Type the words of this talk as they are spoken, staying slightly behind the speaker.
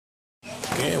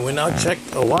Okay, we now check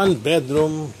a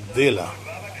one-bedroom villa.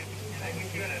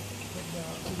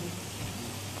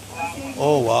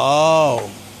 Oh wow,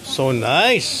 so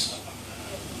nice.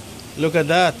 Look at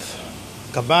that.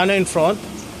 Cabana in front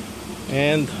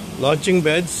and lodging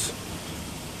beds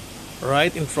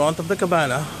right in front of the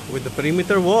cabana with the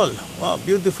perimeter wall. Wow,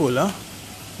 beautiful, huh?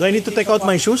 Do I need to take out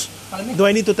my shoes? Do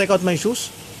I need to take out my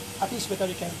shoes? At least better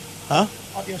you can. Huh?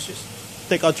 Out your shoes.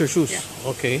 Take out your shoes. Yeah.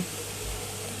 Okay.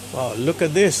 Wow, look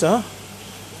at this, huh?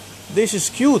 This is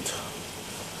cute.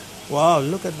 Wow,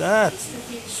 look at that.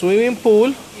 Swimming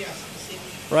pool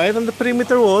right on the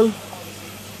perimeter wall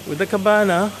with the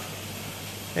cabana.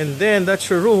 And then that's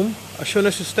your room. As soon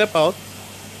as you step out,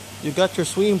 you got your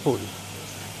swimming pool.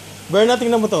 Bernard,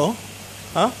 tingnan mo to.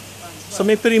 Huh? So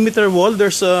may perimeter wall,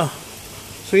 there's a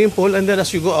swimming pool, and then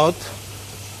as you go out,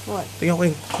 What? tingnan ko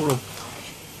yung room.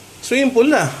 Swimming pool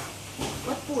na.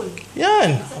 What pool?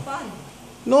 Yan. It's a pond.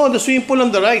 No, the swimming pool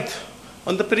on the right.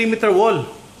 On the perimeter wall.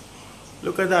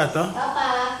 Look at that, huh?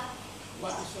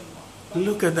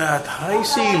 Look at that. High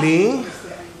ceiling.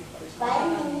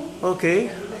 Okay.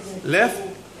 Left,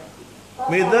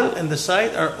 middle, and the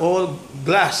side are all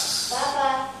glass.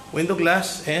 Window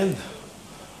glass and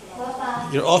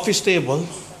your office table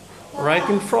right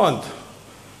in front.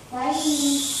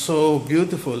 So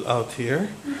beautiful out here.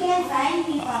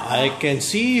 I can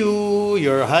see you.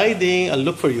 You're hiding. I'll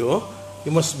look for you.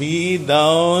 You must be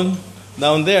down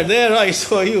there. There, I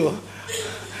saw you.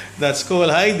 That's cool,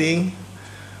 hiding.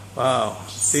 Wow,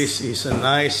 this is a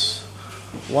nice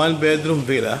one-bedroom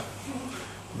villa.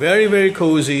 Very, very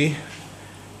cozy,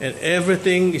 and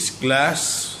everything is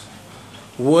glass,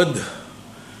 wood,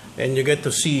 and you get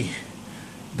to see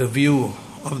the view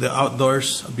of the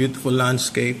outdoors, a beautiful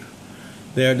landscape.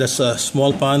 There's a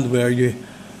small pond where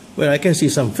I can see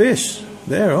some fish.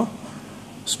 There, oh,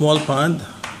 small pond.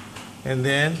 And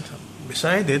then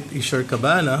beside it is your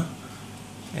cabana,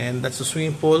 and that's a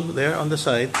swimming pool there on the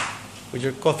side with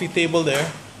your coffee table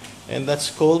there, and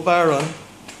that's Cole Baron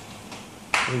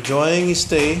enjoying his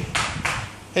stay.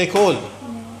 Hey Cole,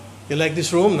 you like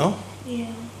this room, no?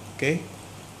 Yeah. Okay,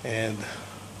 and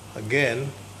again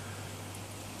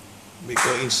we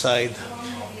go inside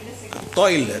the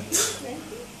toilet,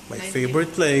 my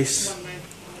favorite place.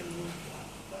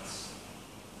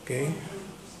 Okay.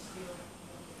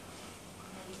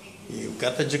 You've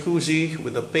got the jacuzzi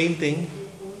with the painting.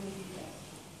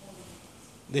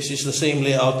 This is the same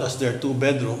layout as their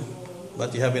two-bedroom,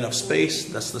 but you have enough space.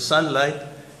 That's the sunlight.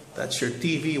 That's your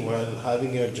TV while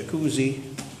having your jacuzzi.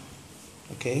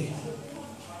 Okay.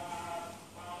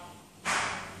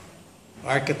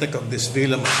 Architect of this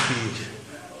villa must be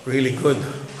really good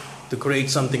to create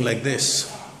something like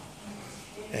this.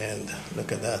 And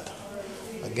look at that.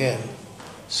 Again,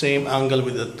 same angle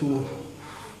with the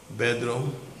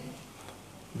two-bedroom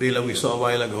villa we saw a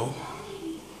while ago.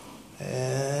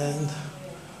 And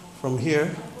from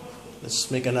here,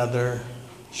 let's make another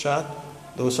shot.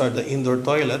 Those are the indoor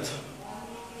toilet.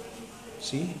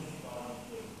 See?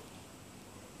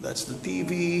 That's the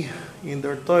TV,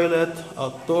 indoor toilet,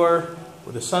 outdoor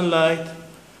with the sunlight,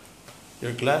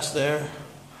 your glass there,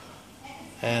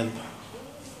 and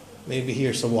maybe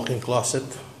here's a walk-in closet.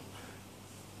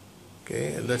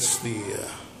 Okay, and that's the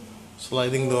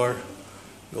sliding door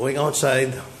going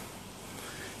outside,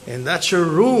 and that's your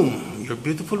room, your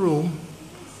beautiful room.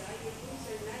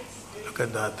 Look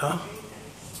at that, huh?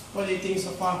 What do you think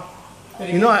so far?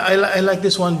 You know, I like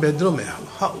this one bedroom.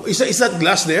 How, is that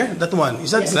glass there? That one, is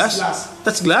that Yes, glass? it's glass.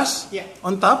 That's glass? Yeah.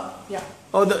 On top? Yeah.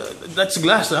 Oh, that's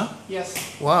glass, huh? Yes.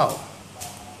 Wow.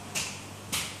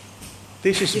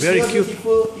 This is It's very more cute.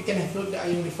 beautiful. You can have the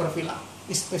Iron River Villa.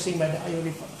 It's facing by the Iron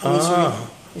River. Ah.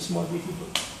 It's more beautiful.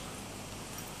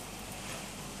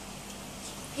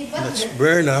 That's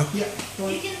Berna. Yeah.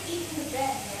 You can eat in the bed,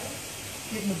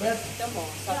 right? Eat in the bed.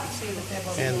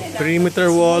 And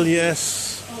perimeter wall,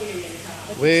 yes.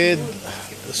 With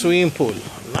the swimming pool.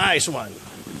 Nice one.